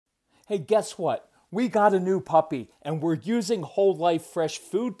Hey, guess what? We got a new puppy and we're using Whole Life Fresh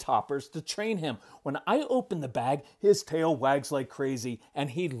food toppers to train him. When I open the bag, his tail wags like crazy and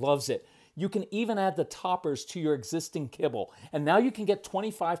he loves it. You can even add the toppers to your existing kibble. And now you can get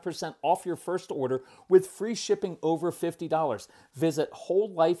 25% off your first order with free shipping over $50. Visit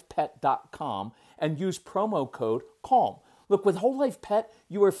wholelifepet.com and use promo code CALM. Look, with Whole Life Pet,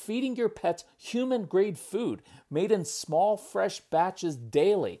 you are feeding your pets human-grade food made in small, fresh batches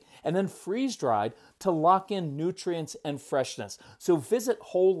daily and then freeze-dried to lock in nutrients and freshness. So visit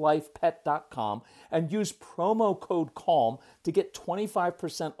wholelifepet.com and use promo code CALM to get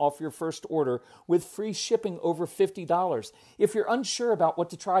 25% off your first order with free shipping over $50. If you're unsure about what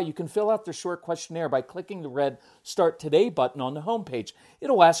to try, you can fill out the short questionnaire by clicking the red Start Today button on the homepage.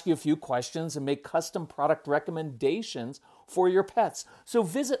 It'll ask you a few questions and make custom product recommendations for your pets. So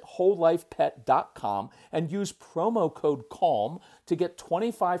visit wholelifepet.com and use promo code CALM to get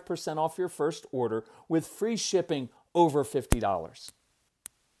 25% off your first order with free shipping over $50.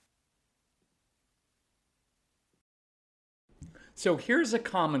 So here's a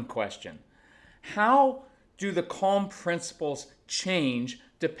common question. How do the CALM principles change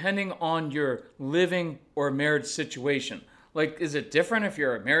depending on your living or marriage situation? Like, is it different if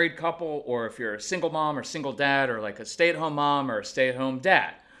you're a married couple or if you're a single mom or single dad or like a stay-at-home mom or a stay-at-home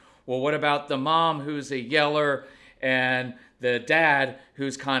dad? Well, what about the mom who's a yeller and the dad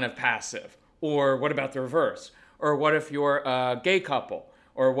who's kind of passive? Or what about the reverse? Or what if you're a gay couple?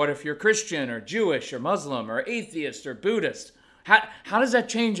 Or what if you're Christian or Jewish or Muslim or atheist or Buddhist? How does that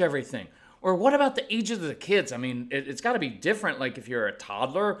change everything? Or what about the ages of the kids? I mean, it's got to be different, like if you're a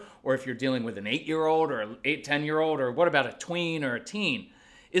toddler or if you're dealing with an 8-year-old or an 10-year-old, or what about a tween or a teen?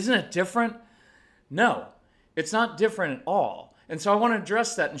 Isn't it different? No, it's not different at all. And so I want to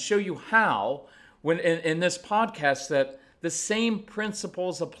address that and show you how, when in this podcast, that the same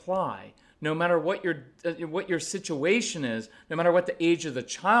principles apply no matter what your situation is, no matter what the age of the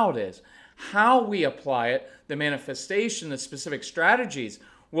child is. How we apply it, the manifestation, the specific strategies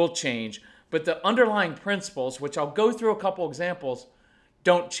will change, but the underlying principles, which I'll go through a couple examples,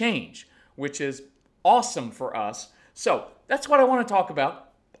 don't change, which is awesome for us. So that's what I want to talk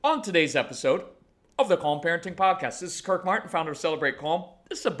about on today's episode of the Calm Parenting Podcast. This is Kirk Martin, founder of Celebrate Calm.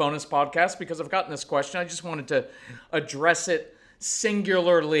 This is a bonus podcast because I've gotten this question. I just wanted to address it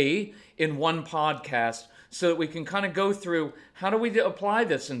singularly in one podcast so that we can kind of go through how do we apply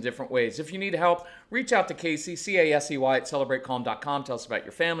this in different ways. If you need help, reach out to Casey, C-A-S-E-Y, at celebratecalm.com. Tell us about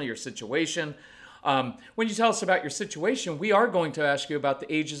your family, your situation. When you tell us about your situation, we are going to ask you about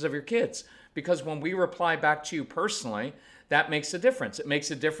the ages of your kids, because when we reply back to you personally, that makes a difference. It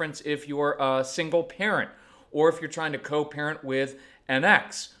makes a difference if you're a single parent, or if you're trying to co-parent with an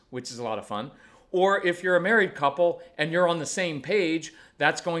ex, which is a lot of fun, or if you're a married couple and you're on the same page.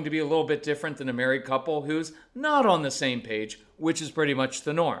 That's going to be a little bit different than a married couple who's not on the same page, which is pretty much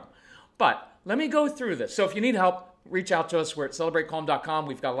the norm. But let me go through this. So if you need help, reach out to us. We're at celebratecalm.com.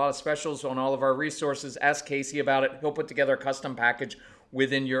 We've got a lot of specials on all of our resources. Ask Casey about it. He'll put together a custom package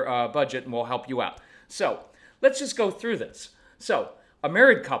within your budget, and we'll help you out. So let's just go through this. So a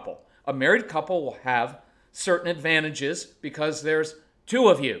married couple will have certain advantages because there's two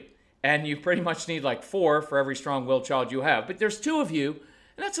of you, and you pretty much need like 4 for every strong-willed child you have. But there's 2 of you,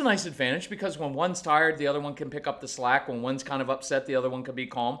 and that's a nice advantage because when one's tired, the other one can pick up the slack. When one's kind of upset, the other one can be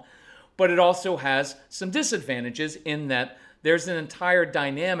calm. But it also has some disadvantages in that there's an entire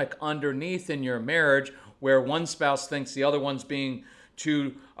dynamic underneath in your marriage where one spouse thinks the other one's being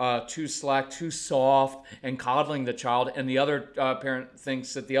too slack, too soft, and coddling the child, and the other parent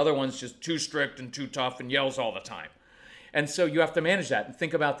thinks that the other one's just too strict and too tough and yells all the time. And so you have to manage that. And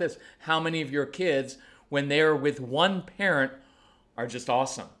think about this. How many of your kids, when they're with one parent, are just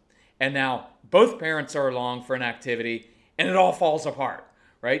awesome? And now both parents are along for an activity and it all falls apart,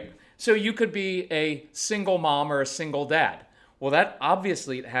 right? So you could be a single mom or a single dad. Well, that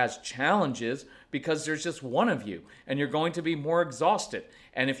obviously has challenges because there's just one of you and you're going to be more exhausted.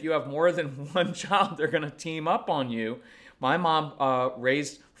 And if you have more than one child, they're going to team up on you. My mom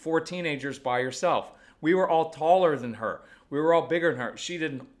raised 4 teenagers by herself. We were all taller than her. We were all bigger than her. She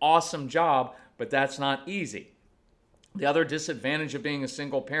did an awesome job, but that's not easy. The other disadvantage of being a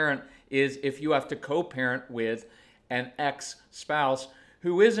single parent is if you have to co-parent with an ex-spouse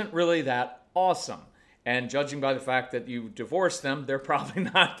who isn't really that awesome. And judging by the fact that you divorced them, they're probably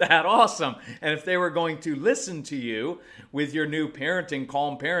not that awesome. And if they were going to listen to you with your new parenting,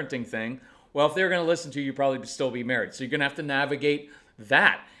 calm parenting thing, well, if they're going to listen to you, you'd probably still be married. So you're going to have to navigate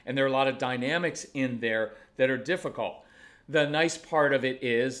that. And there are a lot of dynamics in there that are difficult. The nice part of it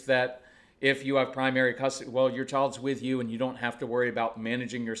is that If you have primary custody, well, your child's with you and you don't have to worry about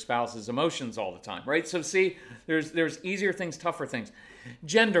managing your spouse's emotions all the time, right? So see, there's easier things, tougher things.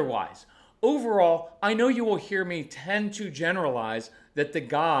 Gender-wise, overall, I know you will hear me tend to generalize that the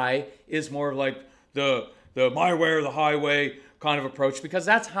guy is more like the my way or the highway kind of approach, because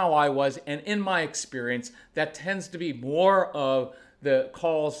that's how I was. And in my experience, that tends to be more of the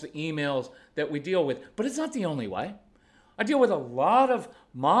calls, the emails that we deal with. But it's not the only way. I deal with a lot of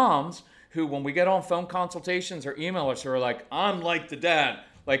moms who, when we get on phone consultations or email us, who are like, I'm like the dad.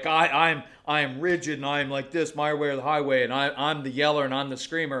 Like I am rigid and I'm like this, my way or the highway, and I'm the yeller and I'm the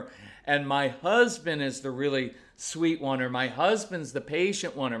screamer. And my husband is the really sweet one, or my husband's the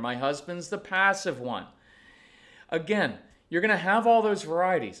patient one, or my husband's the passive one. Again, you're going to have all those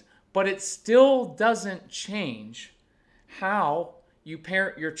varieties, but it still doesn't change how you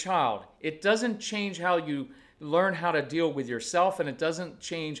parent your child. It doesn't change how you learn how to deal with yourself, and it doesn't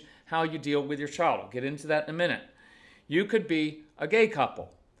change how you deal with your child. I'll get into that in a minute. You could be a gay couple.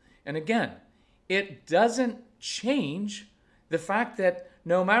 And again, it doesn't change the fact that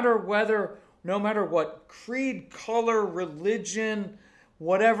no matter what creed, color, religion,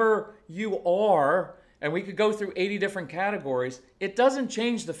 whatever you are, and we could go through 80 different categories, it doesn't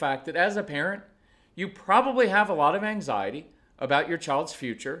change the fact that as a parent, you probably have a lot of anxiety about your child's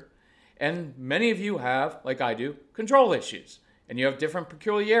future. And many of you have, like I do, control issues. And you have different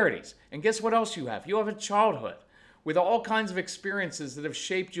peculiarities. And guess what else you have? You have a childhood with all kinds of experiences that have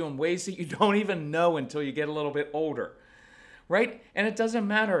shaped you in ways that you don't even know until you get a little bit older, right? And it doesn't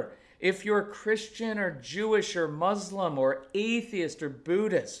matter if you're Christian or Jewish or Muslim or atheist or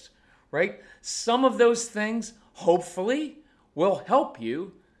Buddhist, right? Some of those things, hopefully, will help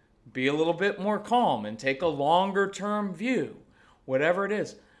you be a little bit more calm and take a longer term view, whatever it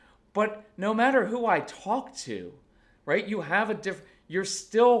is. But no matter who I talk to, right, you're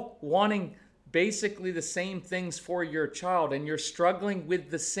still wanting basically the same things for your child, and you're struggling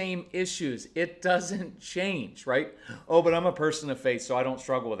with the same issues. It doesn't change, right? Oh, but I'm a person of faith, so I don't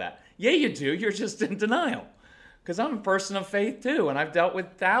struggle with that. Yeah, you do. You're just in denial. Because I'm a person of faith too, and I've dealt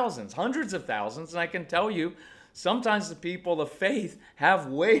with thousands, hundreds of thousands, and I can tell you, sometimes the people of faith have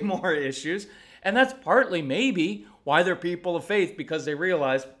way more issues, and that's partly maybe why they're people of faith, because they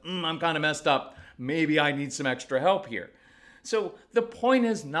realize, I'm kind of messed up. Maybe I need some extra help here. So the point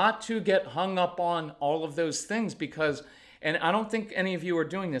is not to get hung up on all of those things, because, and I don't think any of you are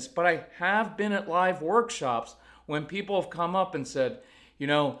doing this, but I have been at live workshops when people have come up and said,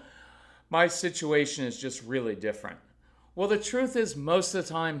 my situation is just really different. Well, the truth is, most of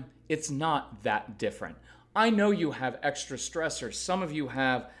the time, it's not that different. I know you have extra stressors. Some of you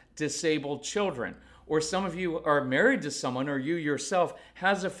have disabled children, or some of you are married to someone, or you yourself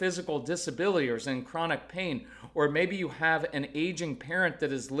has a physical disability or is in chronic pain, or maybe you have an aging parent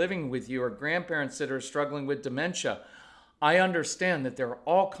that is living with you, or grandparents that are struggling with dementia. I understand that there are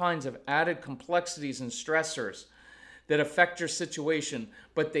all kinds of added complexities and stressors that affect your situation,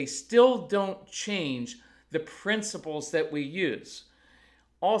 but they still don't change the principles that we use.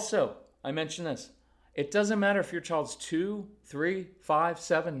 Also, I mentioned this. It doesn't matter if your child's 2, 3, 5,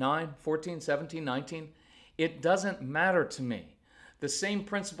 7, 9, 14, 17, 19. It doesn't matter to me. The same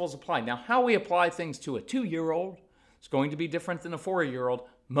principles apply. Now, how we apply things to a 2-year-old is going to be different than a 4-year-old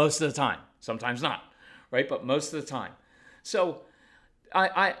most of the time. Sometimes not, right? But most of the time. So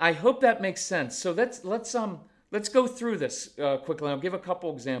I hope that makes sense. So let's go through this quickly. I'll give a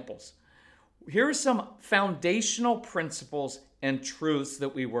couple examples. Here are some foundational principles and truths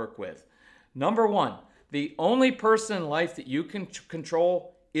that we work with. Number 1, the only person in life that you can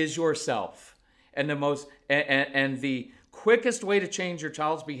control is yourself. And the quickest way to change your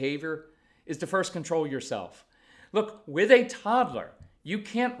child's behavior is to first control yourself. Look, with a toddler, you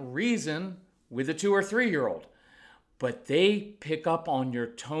can't reason with a 2 or 3-year-old, but they pick up on your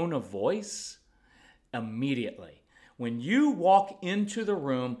tone of voice immediately. When you walk into the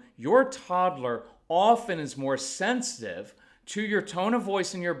room, your toddler often is more sensitive to your tone of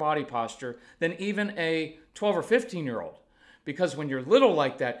voice and your body posture than even a 12 or 15-year-old. Because when you're little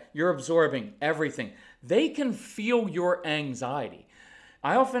like that, you're absorbing everything. They can feel your anxiety.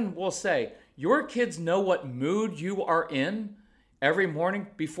 I often will say, your kids know what mood you are in every morning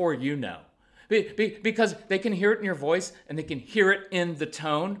before you know. Because they can hear it in your voice and they can hear it in the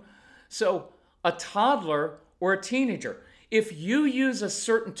tone. So a toddler or a teenager, if you use a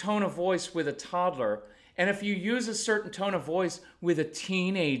certain tone of voice with a toddler, and if you use a certain tone of voice with a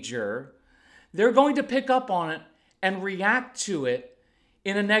teenager, they're going to pick up on it and react to it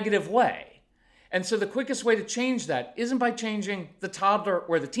in a negative way. And so the quickest way to change that isn't by changing the toddler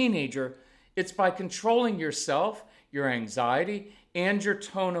or the teenager. It's by controlling yourself, your anxiety, and your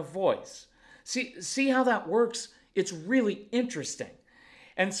tone of voice. See how that works? It's really interesting.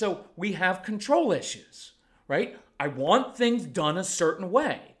 And so we have control issues, right? I want things done a certain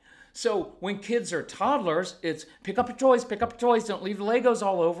way. So when kids are toddlers, it's pick up your toys, don't leave the Legos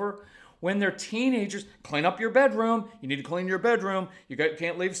all over. When they're teenagers, clean up your bedroom. You need to clean your bedroom.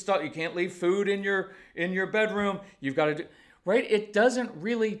 Can't leave stuff. You can't leave food in your bedroom. You've got to do right. It doesn't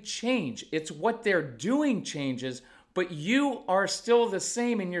really change. It's what they're doing changes, but you are still the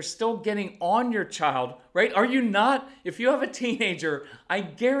same, and you're still getting on your child, right? Are you not? If you have a teenager, I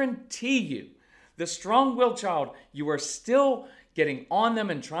guarantee you, the strong-willed child, you are still getting on them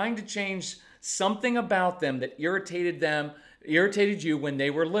and trying to change something about them that irritated you when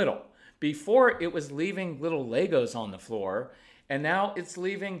they were little. Before, it was leaving little Legos on the floor, and now it's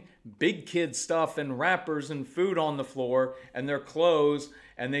leaving big kid stuff and wrappers and food on the floor and their clothes,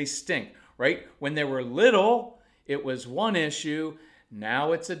 and they stink, right? When they were little, it was one issue.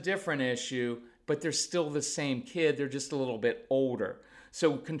 Now it's a different issue, but they're still the same kid. They're just a little bit older.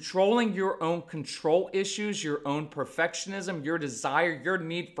 So controlling your own control issues, your own perfectionism, your desire, your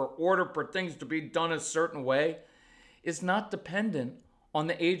need for order, for things to be done a certain way, is not dependent on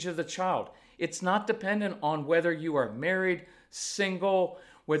the age of the child. It's not dependent on whether you are married, single,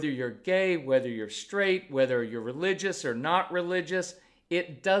 whether you're gay, whether you're straight, whether you're religious or not religious.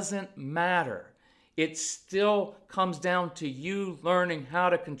 It doesn't matter. It still comes down to you learning how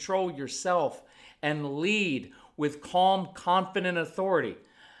to control yourself and lead with calm, confident authority.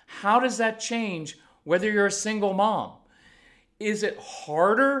 How does that change whether you're a single mom? Is it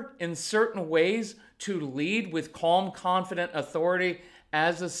harder in certain ways to lead with calm, confident authority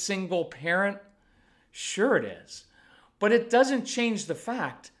as a single parent? Sure it is. But it doesn't change the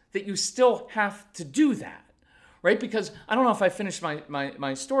fact that you still have to do that, right? Because I don't know if I finished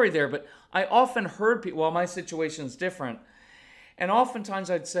my story there, but I often heard people, well, my situation's different. And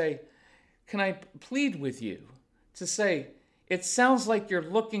oftentimes I'd say, can I plead with you to say, it sounds like you're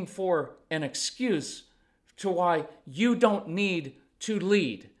looking for an excuse to why you don't need to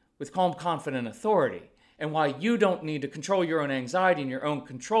lead with calm, confident authority, and why you don't need to control your own anxiety and your own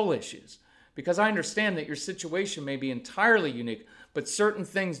control issues. Because I understand that your situation may be entirely unique, but certain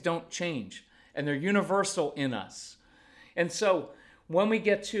things don't change, and they're universal in us. And so when we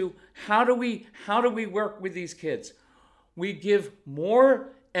get to how do we work with these kids, we give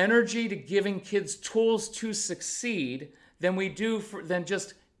more energy to giving kids tools to succeed than we do than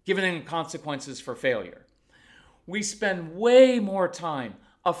just giving them consequences for failure. We spend way more time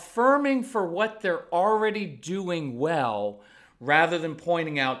affirming for what they're already doing well rather than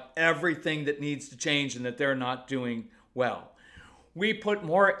pointing out everything that needs to change and that they're not doing well. We put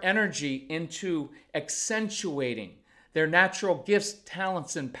more energy into accentuating their natural gifts,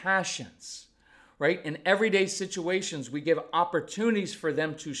 talents, and passions, right? In everyday situations, we give opportunities for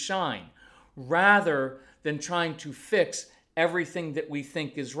them to shine rather than trying to fix everything that we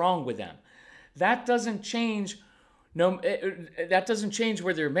think is wrong with them. That doesn't change. That doesn't change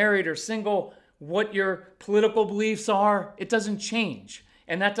whether you're married or single, what your political beliefs are. It doesn't change.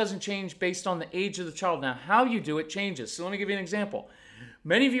 And that doesn't change based on the age of the child. Now, how you do it changes. So let me give you an example.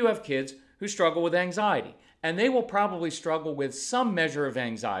 Many of you have kids who struggle with anxiety, and they will probably struggle with some measure of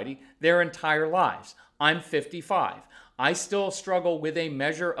anxiety their entire lives. I'm 55. I still struggle with a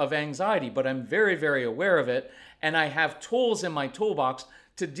measure of anxiety, but I'm very, very aware of it, and I have tools in my toolbox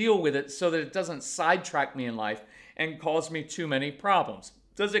to deal with it so that it doesn't sidetrack me in life and cause me too many problems.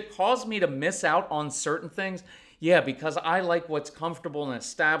 Does it cause me to miss out on certain things? Yeah, because I like what's comfortable and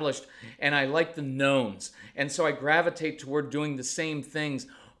established, and I like the knowns. And so I gravitate toward doing the same things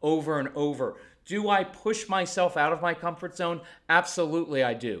over and over. Do I push myself out of my comfort zone? Absolutely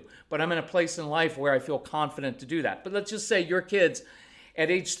I do. But I'm in a place in life where I feel confident to do that. But let's just say your kids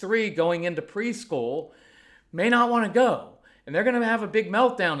at age 3 going into preschool may not want to go, and they're going to have a big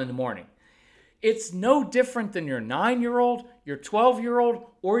meltdown in the morning. It's no different than your 9-year-old, your 12-year-old,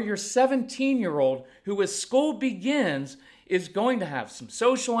 or your 17-year-old who, as school begins, is going to have some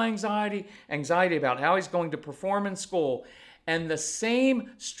social anxiety about how he's going to perform in school. And the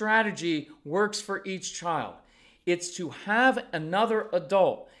same strategy works for each child. It's to have another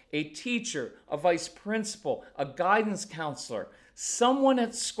adult, a teacher, a vice principal, a guidance counselor, someone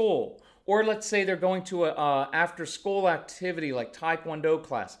at school, or let's say they're going to an after-school activity like Taekwondo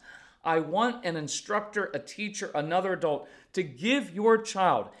class. I want an instructor, a teacher, another adult to give your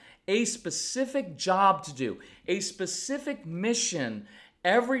child a specific job to do, a specific mission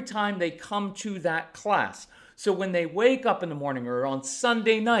every time they come to that class. So when they wake up in the morning or on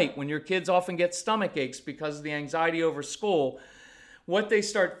Sunday night, when your kids often get stomach aches because of the anxiety over school, what they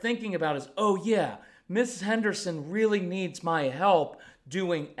start thinking about is, oh yeah, Mrs. Henderson really needs my help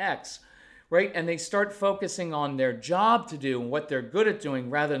doing X. right? And they start focusing on their job to do and what they're good at doing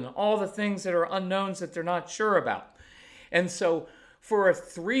rather than all the things that are unknowns that they're not sure about. And so for a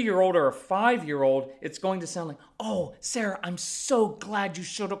 3-year-old or a 5-year-old, it's going to sound like, oh, Sarah, I'm so glad you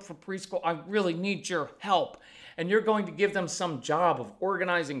showed up for preschool. I really need your help. And you're going to give them some job of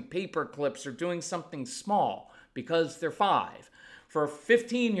organizing paper clips or doing something small because they're 5. For a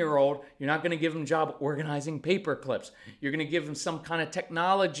 15-year-old, you're not going to give them a job organizing paper clips. You're going to give them some kind of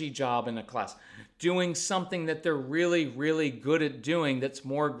technology job in the class, doing something that they're really, really good at doing that's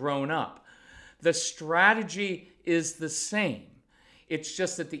more grown up. The strategy is the same. It's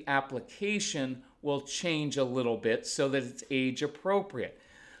just that the application will change a little bit so that it's age appropriate.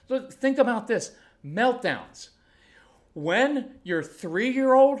 Look, think about this. Meltdowns. When your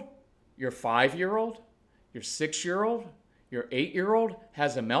 3-year-old, your 5-year-old, your 6-year-old, your 8-year-old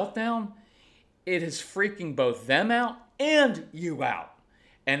has a meltdown, it is freaking both them out and you out.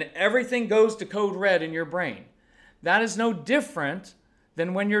 And everything goes to code red in your brain. That is no different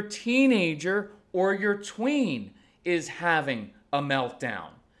than when your teenager or your tween is having a meltdown.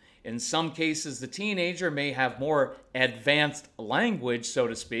 In some cases, the teenager may have more advanced language, so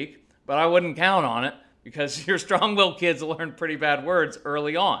to speak, but I wouldn't count on it because your strong-willed kids learn pretty bad words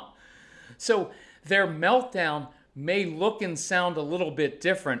early on. So their meltdown may look and sound a little bit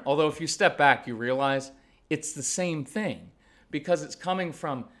different, although if you step back, you realize it's the same thing because it's coming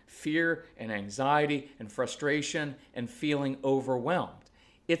from fear and anxiety and frustration and feeling overwhelmed.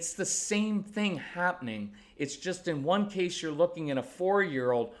 It's the same thing happening. It's just in one case, you're looking at a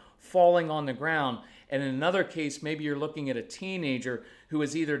 4-year-old falling on the ground. And in another case, maybe you're looking at a teenager who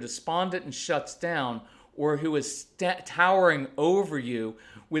is either despondent and shuts down or who is towering over you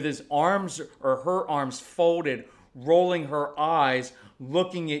with his arms or her arms folded, rolling her eyes,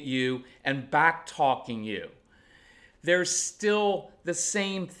 looking at you and back-talking you. There's still the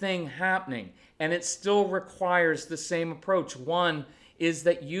same thing happening, and it still requires the same approach. One is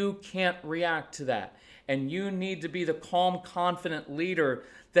that you can't react to that, and you need to be the calm, confident leader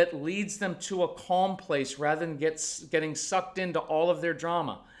that leads them to a calm place rather than getting sucked into all of their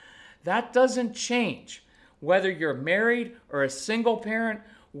drama. That doesn't change. Whether you're married or a single parent,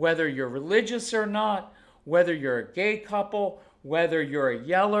 whether you're religious or not, whether you're a gay couple, whether you're a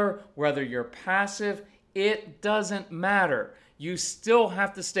yeller, whether you're passive, it doesn't matter. You still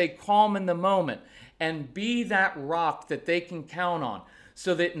have to stay calm in the moment and be that rock that they can count on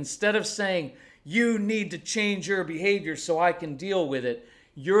so that instead of saying, you need to change your behavior so I can deal with it,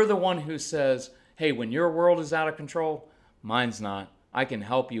 you're the one who says, hey, when your world is out of control, mine's not. I can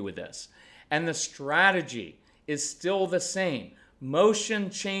help you with this. And the strategy is still the same. Motion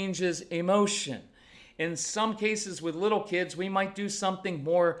changes emotion. In some cases with little kids, we might do something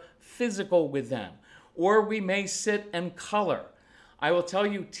more physical with them, or we may sit and color. I will tell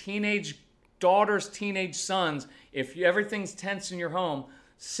you, teenage daughters, teenage sons, if everything's tense in your home,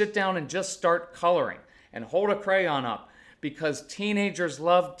 sit down and just start coloring and hold a crayon up because teenagers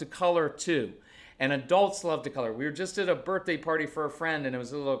love to color too. And adults love to color. We were just at a birthday party for a friend and it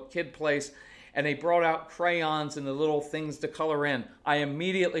was a little kid place and they brought out crayons and the little things to color in. I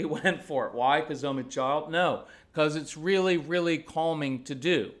immediately went for it. Why? Because I'm a child? No, because it's really, really calming to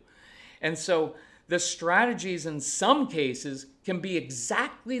do. And so the strategies in some cases can be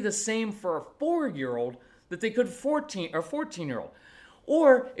exactly the same for a 4-year-old that they could 14-year-old.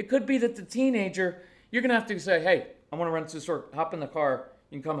 Or it could be that the teenager, you're going to have to say, hey, I want to run to the store, hop in the car,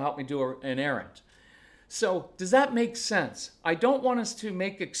 you can come help me do an errand. So does that make sense? I don't want us to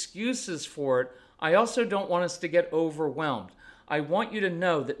make excuses for it. I also don't want us to get overwhelmed. I want you to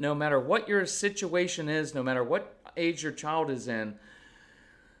know that no matter what your situation is, no matter what age your child is in,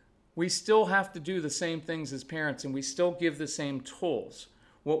 we still have to do the same things as parents and we still give the same tools.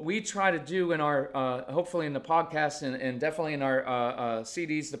 What we try to do in our, hopefully in the podcast and definitely in our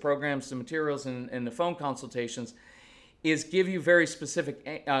CDs, the programs, the materials, and the phone consultations, is give you very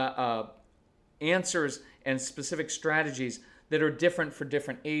specific answers and specific strategies that are different for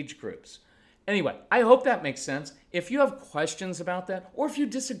different age groups. Anyway, I hope that makes sense. If you have questions about that, or if you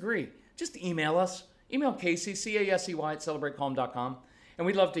disagree, just email us. Email Casey, Casey at celebratecalm.com, and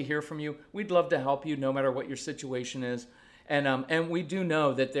we'd love to hear from you. We'd love to help you no matter what your situation is. And we do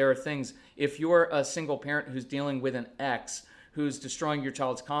know that there are things, if you're a single parent who's dealing with an ex who's destroying your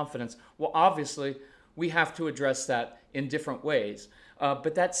child's confidence, well, obviously, we have to address that in different ways.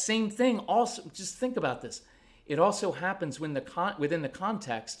 But that same thing also, just think about this. It also happens within the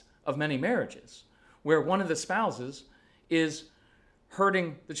context of many marriages, where one of the spouses is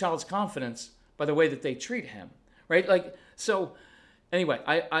hurting the child's confidence by the way that they treat him, right? So anyway,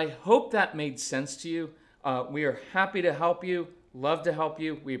 I hope that made sense to you. We are happy to help you. Love to help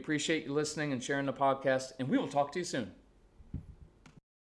you. We appreciate you listening and sharing the podcast, and we will talk to you soon.